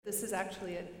This is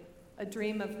actually a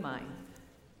dream of mine.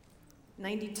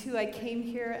 92, I came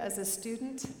here as a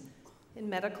student in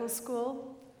medical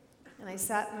school, and I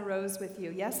sat in the rows with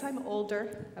you. Yes, I'm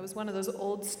older. I was one of those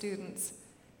old students.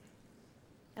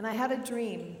 And I had a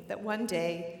dream that one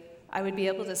day I would be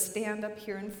able to stand up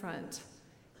here in front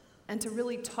and to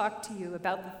really talk to you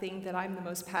about the thing that I'm the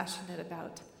most passionate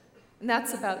about. And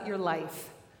that's about your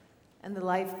life and the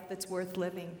life that's worth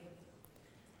living.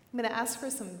 I'm going to ask for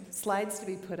some slides to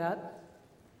be put up.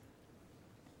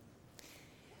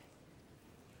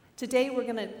 Today we're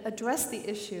going to address the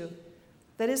issue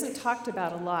that isn't talked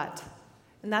about a lot,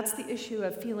 and that's the issue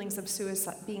of feelings of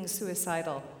being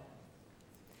suicidal.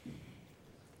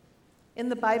 In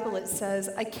the Bible it says,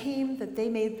 "I came that they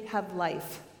may have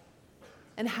life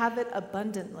and have it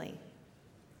abundantly."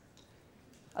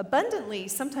 Abundantly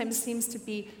sometimes seems to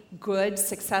be good,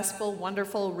 successful,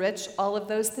 wonderful, rich, all of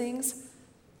those things.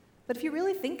 But if you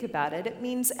really think about it, it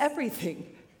means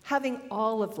everything, having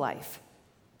all of life,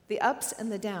 the ups and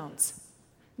the downs.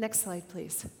 Next slide,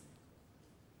 please.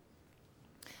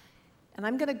 And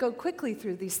I'm going to go quickly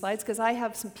through these slides because I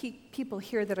have some people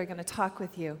here that are going to talk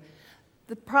with you.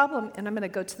 The problem, and I'm going to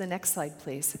go to the next slide,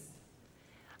 please.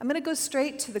 I'm going to go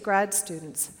straight to the grad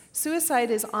students.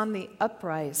 Suicide is on the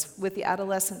uprise with the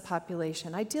adolescent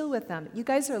population. I deal with them. You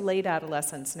guys are late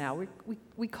adolescents now.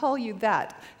 We call you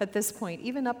that at this point,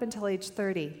 even up until age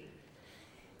 30.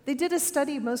 They did a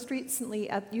study most recently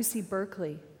at UC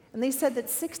Berkeley, and they said that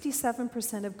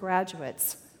 67% of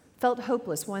graduates felt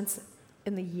hopeless once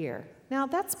in the year. Now,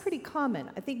 that's pretty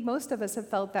common. I think most of us have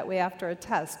felt that way after a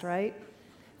test, right?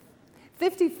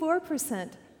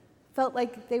 54% felt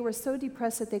like they were so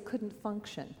depressed that they couldn't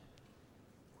function.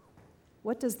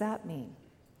 What does that mean?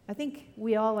 I think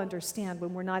we all understand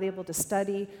when we're not able to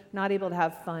study, not able to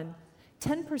have fun.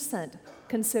 10%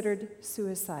 considered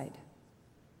suicide.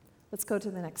 Let's go to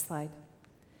the next slide.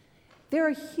 There are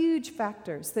huge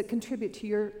factors that contribute to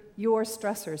your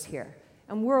stressors here,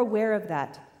 and we're aware of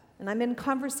that. And I'm in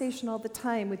conversation all the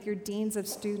time with your deans of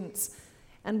students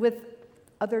and with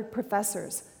other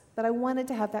professors. But I wanted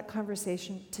to have that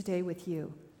conversation today with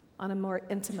you on a more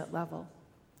intimate level.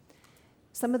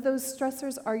 Some of those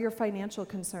stressors are your financial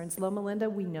concerns. Loma Linda,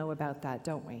 we know about that,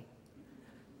 don't we?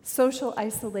 Social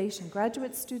isolation,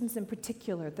 graduate students in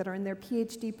particular that are in their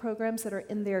PhD programs, that are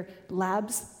in their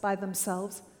labs by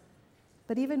themselves.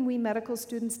 But even we medical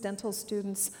students, dental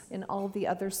students, in all the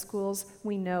other schools,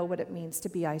 we know what it means to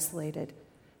be isolated.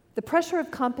 The pressure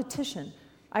of competition.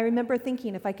 I remember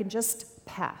thinking if I could just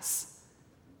pass.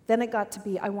 Then it got to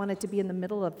be, I wanted to be in the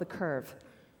middle of the curve.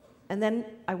 And then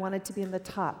I wanted to be in the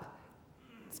top.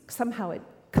 Somehow it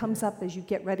comes up as you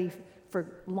get ready for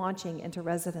launching into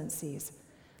residencies.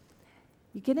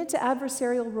 You get into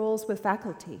adversarial roles with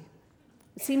faculty.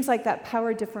 It seems like that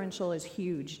power differential is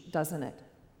huge, doesn't it?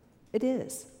 It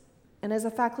is. And as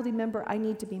a faculty member, I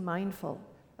need to be mindful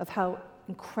of how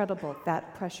incredible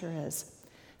that pressure is.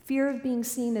 Fear of being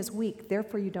seen as weak,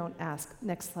 therefore you don't ask.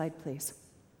 Next slide, please.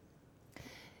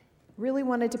 Really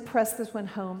wanted to press this one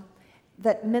home,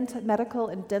 that medical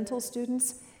and dental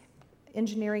students,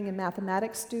 engineering and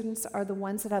mathematics students are the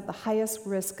ones that have the highest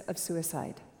risk of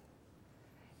suicide.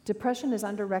 Depression is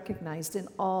under-recognized in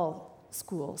all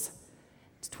schools.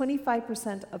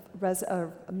 25%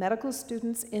 of medical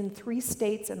students in 3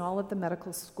 states and all of the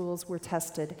medical schools were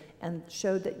tested and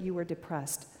showed that you were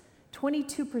depressed.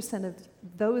 22% of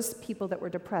those people that were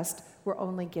depressed were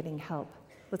only getting help.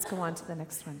 Let's go on to the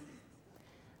next one.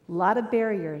 A lot of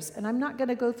barriers, and I'm not going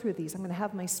to go through these. I'm going to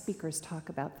have my speakers talk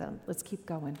about them. Let's keep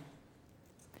going.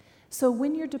 So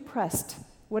when you're depressed,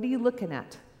 what are you looking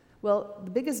at? Well, the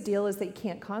biggest deal is that you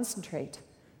can't concentrate.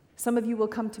 Some of you will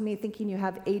come to me thinking you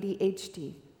have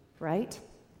ADHD, right?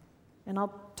 And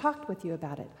I'll talk with you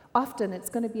about it. Often it's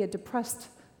going to be a depressed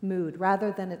mood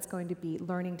rather than it's going to be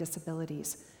learning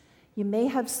disabilities. You may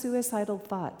have suicidal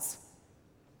thoughts.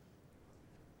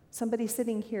 Somebody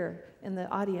sitting here in the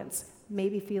audience may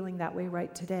be feeling that way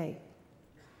right today.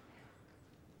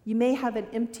 You may have an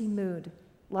empty mood,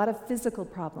 a lot of physical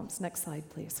problems. Next slide,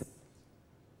 please.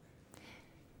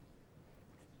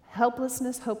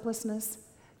 Helplessness, hopelessness,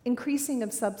 increasing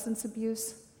of substance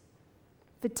abuse,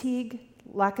 fatigue,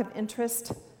 lack of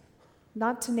interest,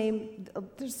 not to name,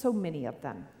 there's so many of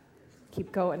them.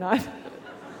 Keep going on.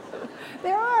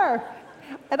 There are.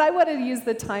 And I wanted to use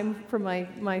the time for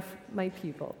my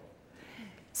people.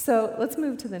 So let's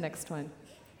move to the next one.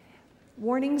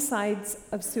 Warning signs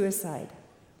of suicide.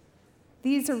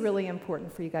 These are really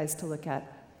important for you guys to look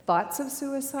at. Thoughts of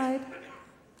suicide,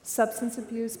 substance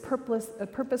abuse,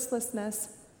 purposelessness,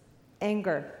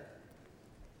 anger.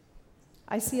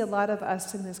 I see a lot of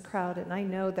us in this crowd, and I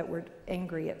know that we're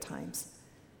angry at times.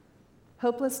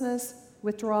 Hopelessness,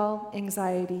 withdrawal,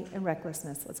 anxiety, and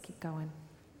recklessness. Let's keep going.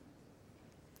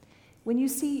 When you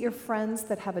see your friends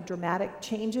that have a dramatic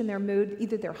change in their mood,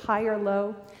 either they're high or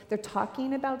low, they're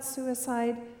talking about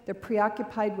suicide, they're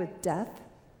preoccupied with death,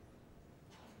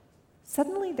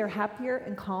 suddenly they're happier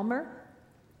and calmer.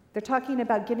 They're talking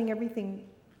about getting everything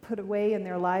put away in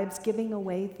their lives, giving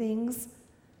away things.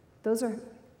 Those are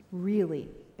really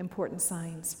important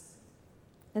signs.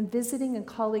 And visiting and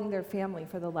calling their family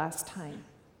for the last time.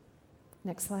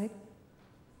 Next slide.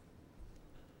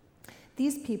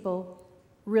 These people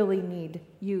really need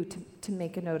you to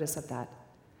make a notice of that.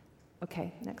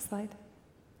 Okay, next slide.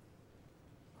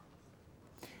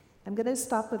 I'm going to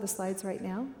stop with the slides right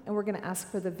now, and we're going to ask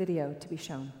for the video to be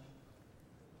shown.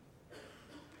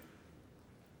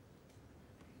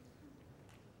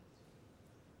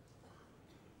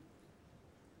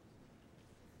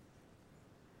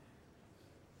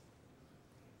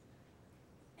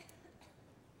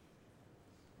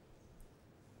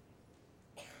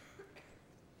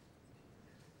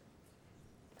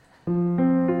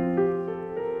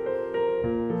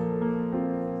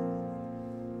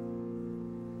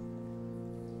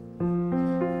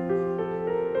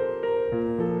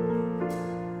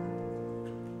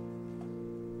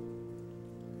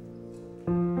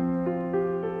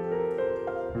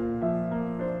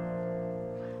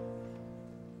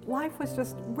 Life was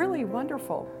just really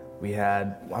wonderful. We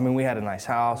had a nice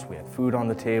house, we had food on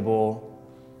the table,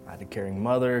 I had a caring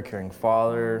mother, caring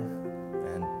father,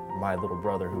 and my little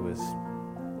brother we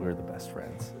were the best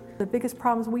friends. The biggest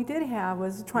problems we did have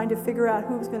was trying to figure out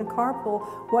who was going to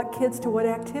carpool, what kids to what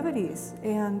activities,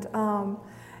 and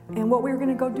what we were going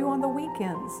to go do on the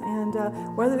weekends,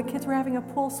 and whether the kids were having a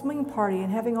pool swing party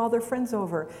and having all their friends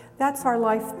over. That's our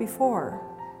life before.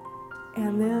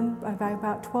 And then by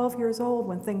about 12 years old,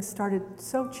 when things started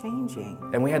so changing.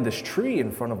 And we had this tree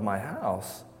in front of my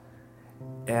house,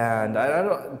 and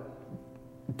I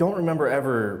don't remember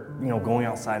ever, going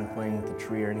outside and playing with the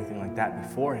tree or anything like that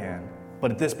beforehand.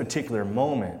 But at this particular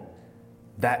moment,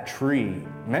 that tree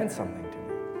meant something to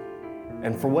me.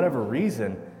 And for whatever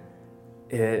reason,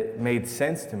 it made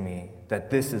sense to me that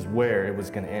this is where it was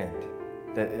going to end,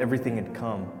 that everything had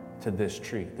come to this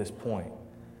tree, this point.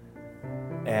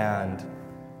 And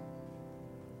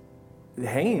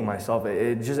hanging myself,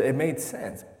 it made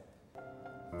sense.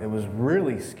 It was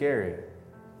really scary.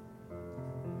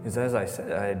 Because as I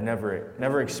said, I had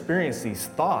never experienced these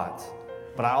thoughts,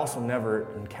 but I also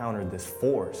never encountered this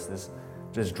force, this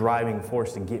just driving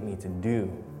force to get me to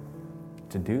do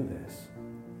this.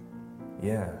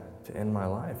 Yeah, to end my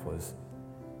life was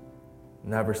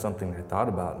never something I thought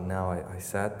about, and now I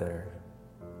sat there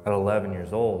at 11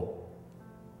 years old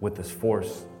with this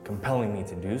force compelling me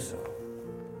to do so.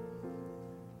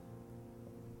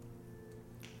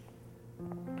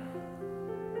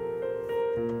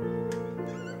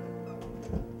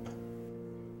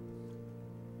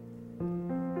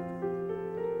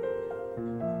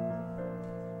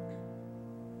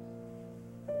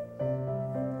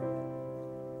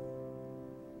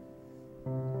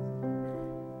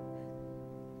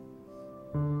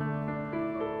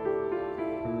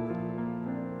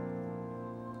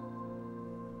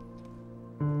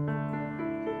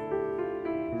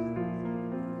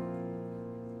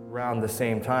 Around the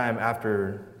same time,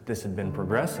 after this had been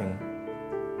progressing,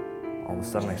 all of a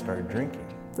sudden I started drinking.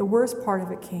 The worst part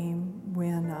of it came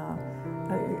when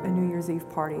a New Year's Eve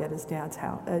party at his dad's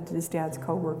house, at his dad's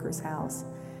co-worker's house,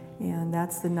 and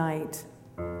that's the night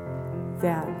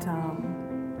that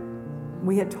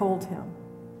we had told him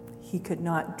he could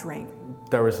not drink.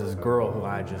 There was this girl who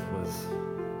I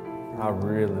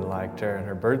really liked her, and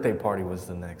her birthday party was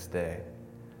the next day.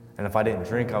 And if I didn't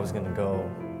drink, I was going to go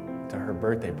to her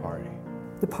birthday party.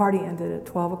 The party ended at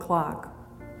 12 o'clock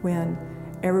when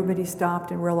everybody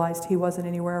stopped and realized he wasn't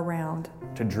anywhere around.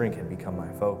 To drink had become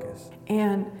my focus.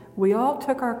 And we all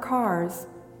took our cars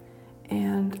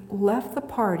and left the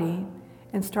party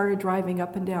and started driving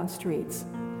up and down streets.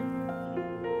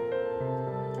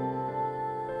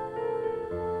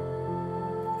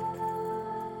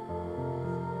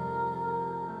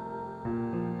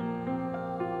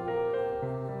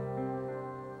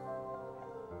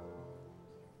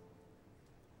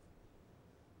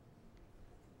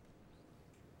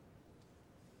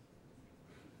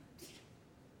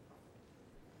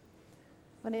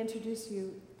 I want to introduce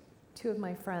you two of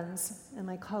my friends and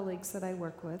my colleagues that I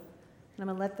work with, and I'm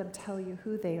going to let them tell you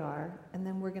who they are, and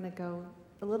then we're going to go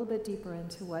a little bit deeper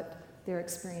into what their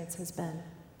experience has been.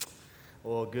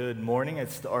 Well, good morning,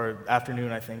 or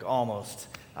afternoon, I think, almost.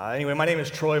 Anyway, my name is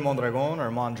Troy Mondragon,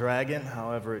 or Mondragon,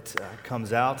 however it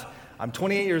comes out. I'm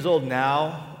 28 years old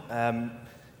now, an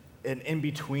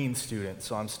in-between student,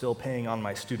 so I'm still paying on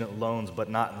my student loans, but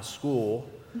not in school.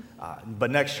 But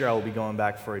next year I will be going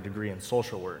back for a degree in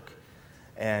social work.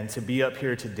 And to be up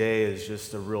here today is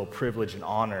just a real privilege and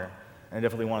honor. And I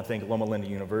definitely want to thank Loma Linda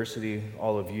University,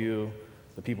 all of you,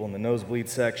 the people in the nosebleed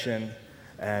section,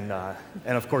 and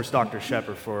of course Dr.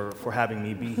 Shepard for having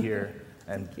me be here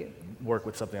and work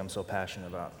with something I'm so passionate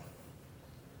about.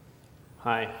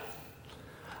 Hi.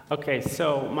 Okay,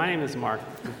 so my name is Mark.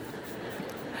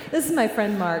 This is my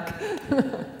friend Mark.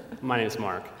 My name is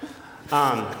Mark.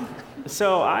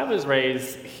 So I was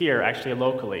raised here, actually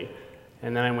locally,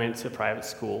 and then I went to private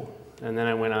school, and then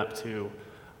I went up to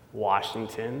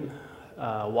Washington,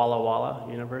 Walla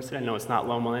Walla University. I know it's not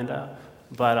Loma Linda,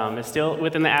 but it's still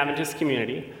within the Adventist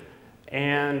community.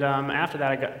 And after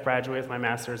that, I graduated with my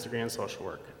master's degree in social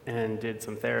work and did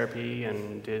some therapy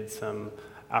and did some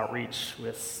outreach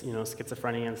with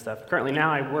schizophrenia and stuff. Currently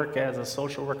now I work as a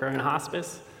social worker in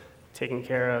hospice, taking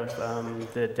care of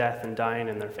the death and dying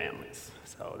in their families.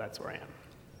 So that's where I am.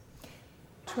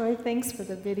 Troy, thanks for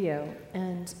the video.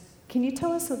 And can you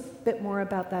tell us a bit more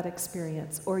about that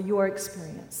experience or your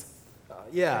experience?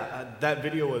 That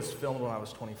video was filmed when I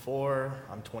was 24.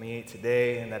 I'm 28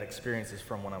 today, and that experience is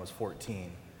from when I was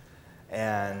 14.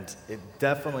 And it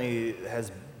definitely has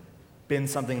been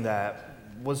something that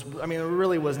there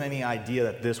really wasn't any idea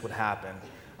that this would happen.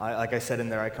 Like I said in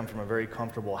there, I come from a very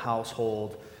comfortable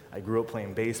household. I grew up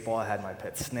playing baseball. I had my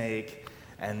pet snake.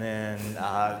 And then,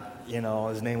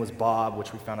 his name was Bob,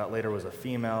 which we found out later was a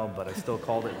female, but I still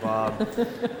called it Bob.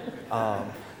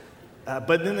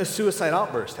 But then the suicide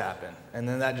outburst happened, and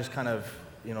then that just kind of,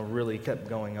 really kept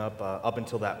going up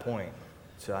until that point.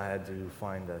 So I had to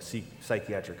find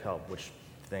psychiatric help, which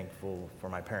thankful for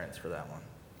my parents for that one.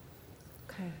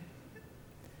 Okay.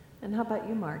 And how about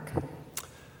you, Mark?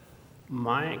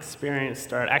 My experience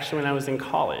started actually when I was in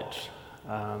college.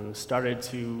 Started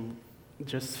to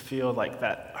just feel like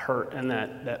that hurt and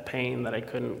that pain that I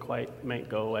couldn't quite make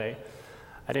go away.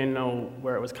 I didn't know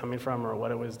where it was coming from or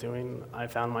what it was doing. I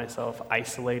found myself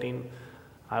isolating.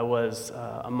 I was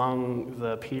among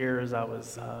the peers. I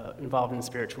was involved in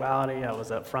spirituality. I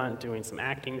was up front doing some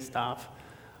acting stuff.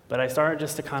 But I started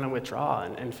just to kind of withdraw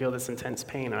and feel this intense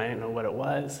pain. I didn't know what it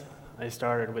was. I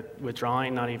started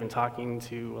withdrawing, not even talking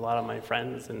to a lot of my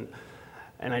friends.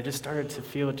 And I just started to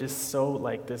feel just so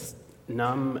like this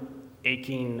numb,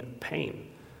 aching pain.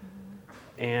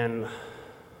 And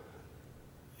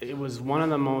it was one of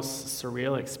the most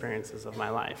surreal experiences of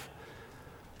my life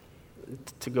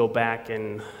to go back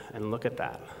and look at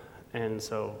that. And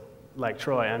so, like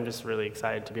Troy, I'm just really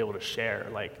excited to be able to share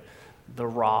like the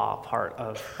raw part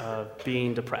of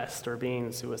being depressed or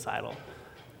being suicidal,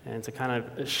 and to kind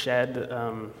of shed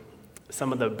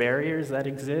some of the barriers that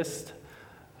exist.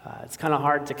 It's kind of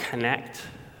hard to connect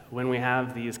when we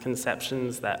have these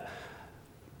conceptions that,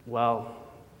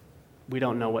 we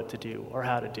don't know what to do or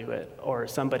how to do it, or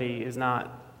somebody is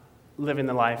not living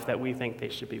the life that we think they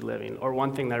should be living. Or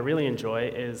one thing that I really enjoy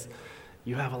is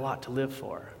you have a lot to live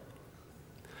for.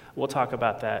 We'll talk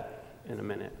about that in a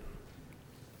minute.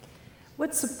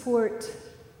 What support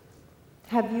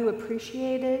have you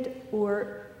appreciated,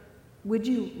 or would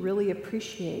you really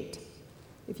appreciate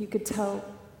if you could tell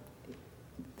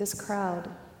this crowd,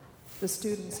 the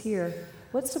students here,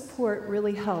 what support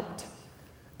really helped?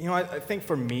 I think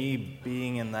for me,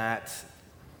 being in that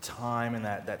time and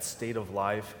that state of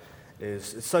life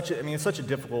it's such a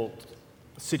difficult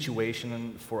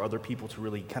situation for other people to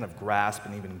really kind of grasp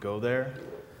and even go there.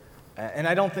 And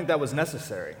I don't think that was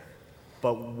necessary.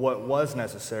 But what was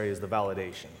necessary is the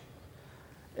validation.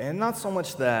 And not so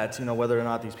much that, whether or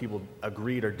not these people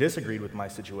agreed or disagreed with my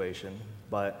situation,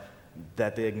 but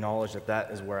that they acknowledged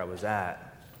that is where I was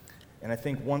at. And I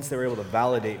think once they were able to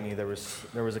validate me, there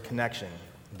was a connection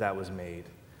that was made.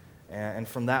 And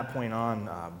from that point on,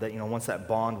 once that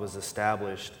bond was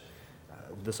established,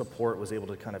 the support was able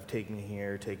to kind of take me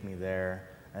here, take me there,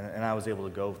 and I was able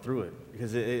to go through it.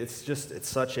 Because it's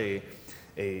such a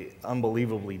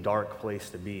unbelievably dark place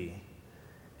to be.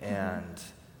 And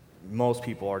most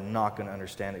people are not going to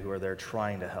understand it who are there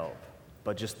trying to help.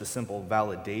 But just the simple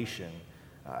validation,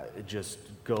 it just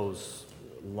goes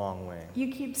a long way.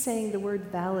 You keep saying the word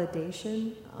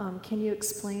validation. Can you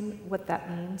explain what that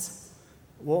means?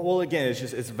 Well, again,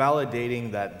 it's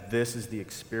validating that this is the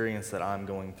experience that I'm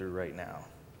going through right now.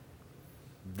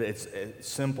 It's a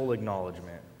simple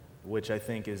acknowledgement, which I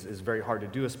think is very hard to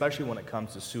do, especially when it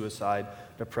comes to suicide,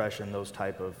 depression, those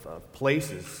type of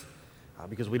places,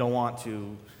 because we don't want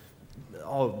to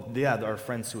oh, yeah, our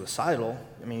friend's suicidal.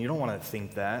 I mean, you don't want to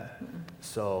think that.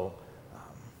 So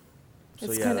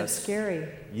It's yeah, kind of scary.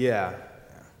 Yeah.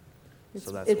 It's,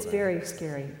 So that's it's what very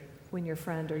scary when your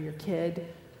friend or your kid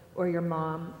or your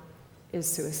mom is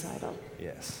suicidal.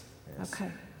 Yes.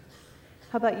 Okay.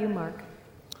 How about you, Mark?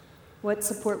 What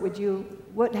support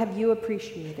what have you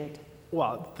appreciated?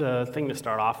 Well, the thing to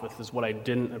start off with is what I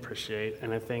didn't appreciate,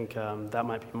 and I think that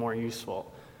might be more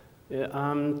useful.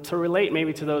 To relate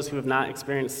maybe to those who have not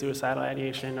experienced suicidal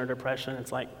ideation or depression,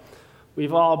 it's like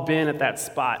we've all been at that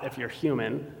spot, if you're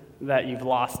human, that you've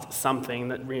lost something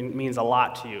that means a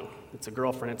lot to you. It's a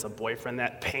girlfriend, it's a boyfriend,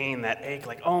 that pain, that ache,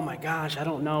 like, oh my gosh, I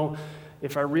don't know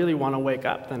if I really want to wake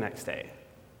up the next day.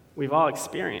 We've all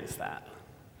experienced that.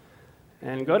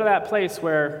 And go to that place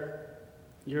where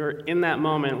you're in that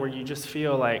moment where you just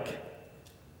feel like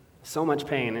so much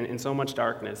pain and so much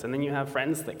darkness, and then you have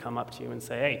friends that come up to you and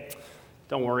say, hey,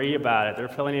 don't worry about it. There are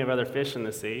plenty of other fish in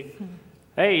the sea.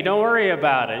 Hey, don't worry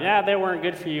about it. Yeah, they weren't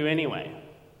good for you anyway.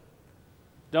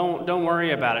 Don't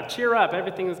worry about it. Cheer up.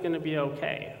 Everything's going to be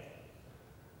okay.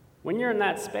 When you're in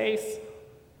that space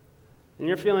and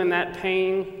you're feeling that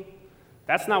pain,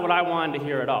 that's not what I wanted to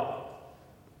hear at all.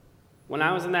 When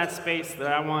I was in that space that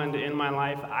I wanted to end my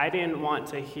life, I didn't want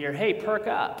to hear, hey, perk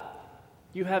up.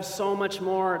 You have so much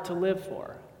more to live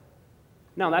for.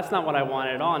 No, that's not what I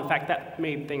wanted at all. In fact, that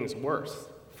made things worse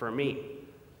for me.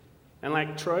 And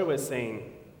like Troy was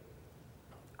saying,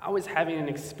 I was having an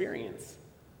experience.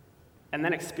 And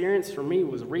that experience for me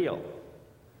was real.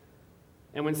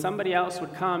 And when somebody else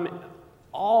would come,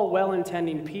 all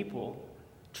well-intending people,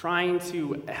 trying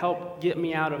to help get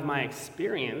me out of my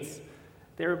experience,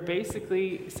 they were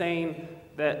basically saying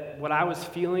that what I was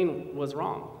feeling was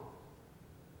wrong.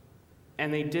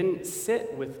 And they didn't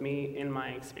sit with me in my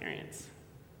experience.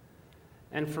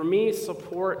 And for me,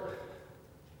 support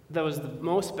that was the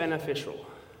most beneficial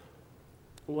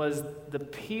was the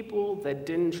people that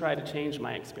didn't try to change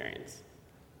my experience,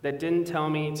 that didn't tell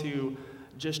me to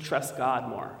just trust God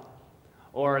more,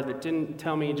 or that didn't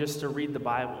tell me just to read the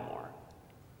Bible more,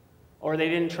 or they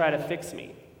didn't try to fix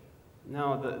me.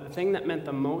 No, the thing that meant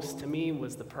the most to me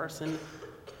was the person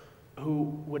who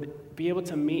would be able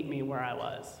to meet me where I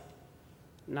was,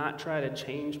 not try to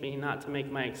change me, not to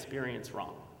make my experience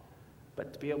wrong,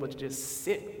 but to be able to just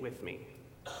sit with me.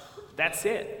 That's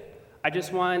it. I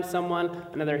just wanted someone,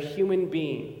 another human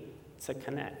being, to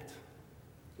connect.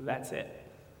 That's it.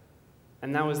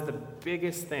 And that was the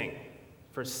biggest thing,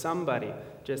 for somebody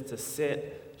just to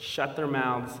sit, shut their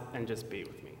mouths, and just be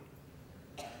with me.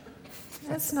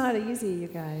 That's not easy, you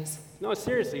guys. No,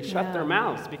 seriously, shut their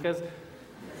mouths, because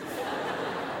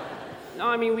no,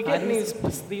 I mean, we get in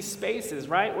these spaces,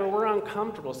 right, where we're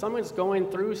uncomfortable. Someone's going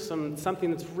through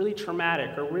something that's really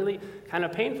traumatic or really kind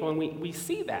of painful, and we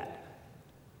see that.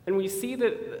 And we see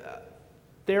that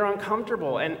they're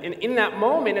uncomfortable. And in that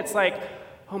moment, it's like,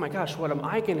 oh my gosh, what am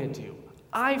I going to do?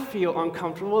 I feel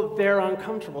uncomfortable, they're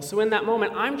uncomfortable. So in that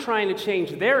moment, I'm trying to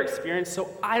change their experience so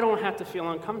I don't have to feel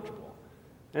uncomfortable.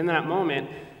 And in that moment,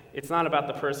 it's not about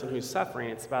the person who's suffering,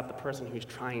 it's about the person who's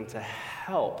trying to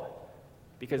help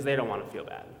because they don't want to feel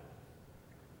bad.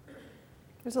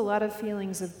 There's a lot of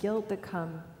feelings of guilt that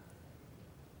come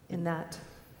in that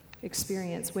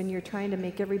experience when you're trying to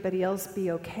make everybody else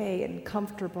be okay and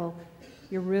comfortable,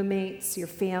 your roommates, your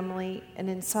family, and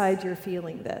inside you're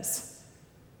feeling this.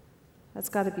 That's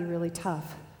got to be really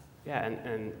tough. Yeah,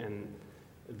 and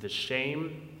the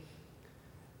shame,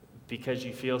 because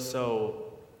you feel so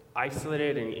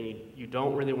isolated and you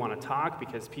don't really want to talk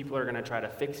because people are going to try to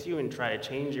fix you and try to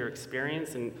change your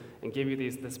experience and give you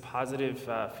this positive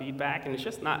feedback, and it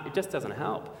just doesn't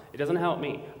help. It doesn't help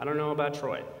me. I don't know about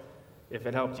Troy, if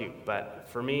it helped you, but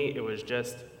for me, it was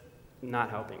just not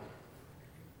helping.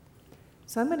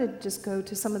 So I'm going to just go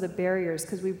to some of the barriers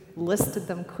because we've listed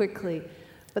them quickly,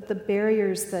 but the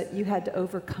barriers that you had to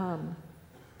overcome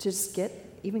to just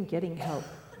getting help.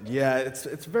 Yeah,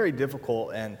 it's very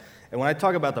difficult, and when I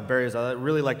talk about the barriers, I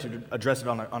really like to address it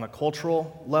on a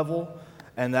cultural level,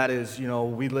 and that is,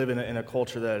 we live in a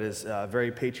culture that is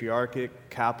very patriarchic,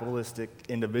 capitalistic,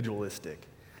 individualistic.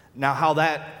 Now,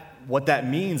 what that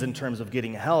means in terms of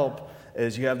getting help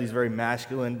is you have these very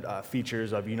masculine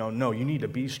features of, no, you need to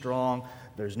be strong,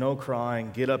 there's no crying,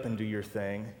 get up and do your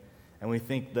thing. And we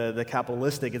think the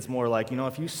capitalistic, it's more like,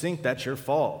 if you sink, that's your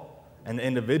fault. And the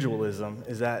individualism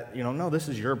is that, no, this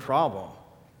is your problem.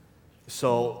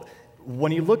 So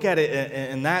when you look at it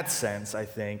in that sense, I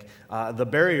think, the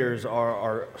barriers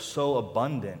are so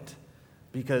abundant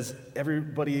because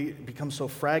everybody becomes so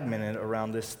fragmented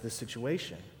around this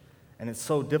situation. And it's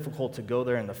so difficult to go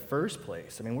there in the first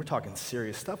place. I mean, we're talking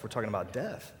serious stuff. We're talking about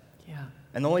death. Yeah.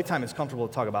 And the only time it's comfortable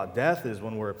to talk about death is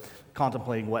when we're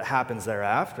contemplating what happens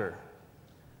thereafter.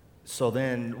 So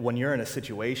then when you're in a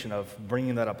situation of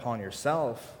bringing that upon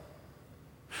yourself,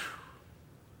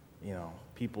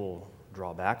 people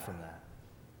draw back from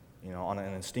that, on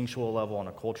an instinctual level, on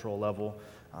a cultural level,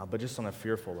 but just on a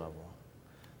fearful level.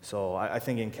 So I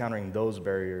think encountering those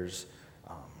barriers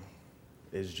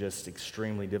is just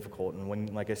extremely difficult. And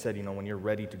when, like I said, when you're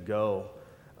ready to go,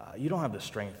 you don't have the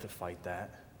strength to fight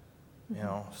that.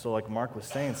 So like Mark was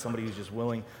saying, somebody who's just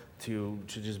willing to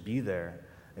just be there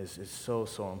is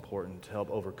so important to help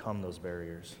overcome those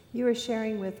barriers. You were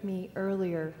sharing with me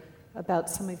earlier about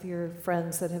some of your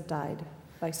friends that have died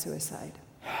by suicide.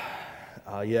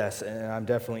 Yes, and I'm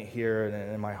definitely here,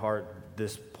 and in my heart,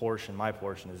 my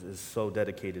portion is so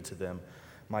dedicated to them.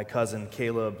 My cousin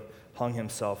Caleb hung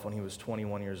himself when he was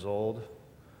 21 years old.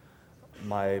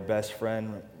 My best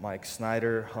friend, Mike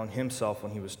Snyder, hung himself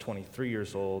when he was 23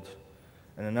 years old.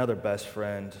 And another best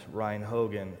friend, Ryan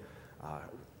Hogan,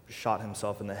 shot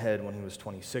himself in the head when he was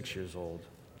 26 years old.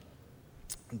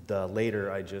 The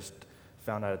later, I just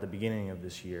found out at the beginning of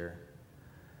this year.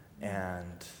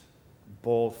 And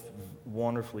both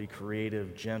wonderfully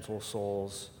creative, gentle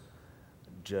souls,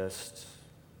 just,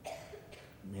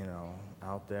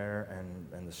 out there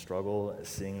and the struggle,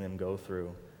 seeing them go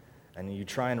through. And you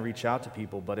try and reach out to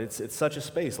people, but it's such a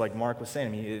space, like Mark was saying.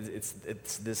 I mean,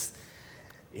 it's this,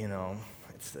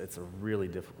 it's a really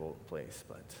difficult place,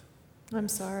 but. I'm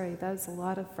sorry, that's a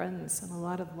lot of friends and a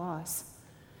lot of loss.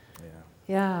 Yeah.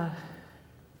 Yeah.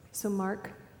 So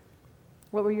Mark,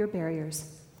 what were your barriers?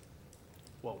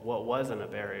 Well, what wasn't a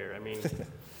barrier? I mean,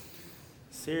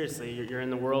 seriously, you're in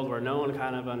the world where no one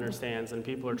kind of understands, and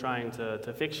people are trying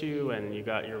to fix you, and you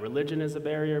got your religion as a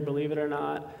barrier, believe it or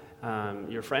not.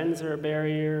 Your friends are a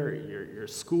barrier, your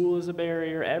school is a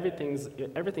barrier,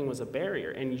 everything was a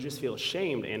barrier, and you just feel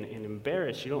ashamed and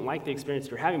embarrassed. You don't like the experience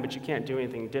you're having, but you can't do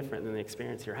anything different than the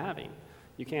experience you're having.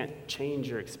 You can't change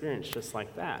your experience just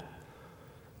like that.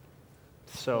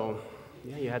 So,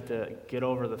 yeah, you had to get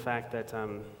over the fact that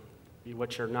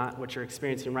what you're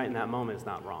experiencing right in that moment is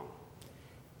not wrong.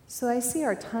 So I see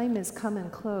our time is coming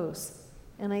close,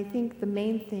 and I think the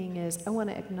main thing is I want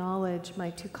to acknowledge my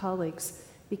two colleagues,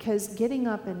 because getting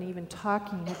up and even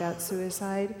talking about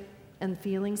suicide and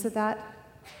feelings of that,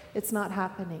 it's not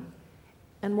happening.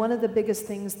 And one of the biggest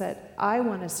things that I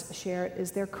want to share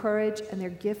is their courage and their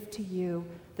gift to you,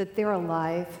 that they're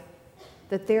alive,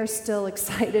 that they're still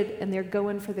excited and they're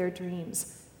going for their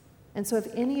dreams. And so if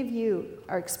any of you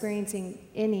are experiencing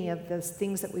any of those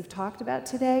things that we've talked about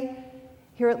today,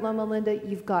 here at Loma Linda,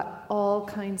 you've got all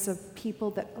kinds of people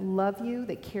that love you,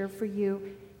 that care for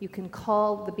you. You can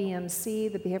call the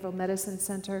BMC, the Behavioral Medicine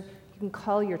Center. You can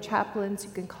call your chaplains.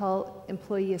 You can call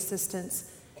employee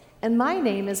assistants. And my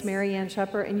name is Mary Ann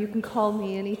Shepper, and you can call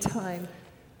me anytime.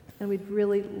 And we'd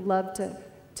really love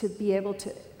to be able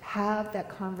to have that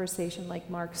conversation like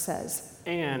Mark says.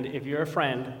 And if you're a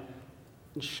friend,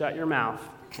 shut your mouth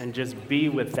and just be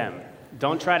with them.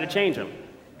 Don't try to change them,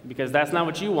 because that's not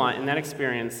what you want in that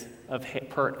experience of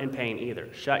hurt and pain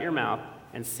either. Shut your mouth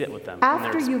and sit with them.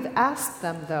 After you've asked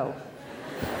them, though.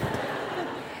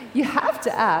 You have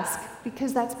to ask,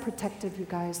 because that's protective, you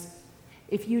guys.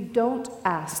 If you don't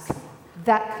ask,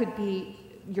 that could be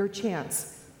your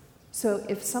chance. So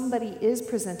if somebody is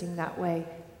presenting that way,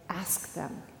 ask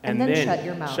them. And then shut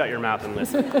your mouth. Shut your mouth and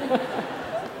listen.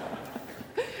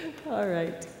 All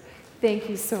right. Thank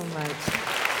you so much.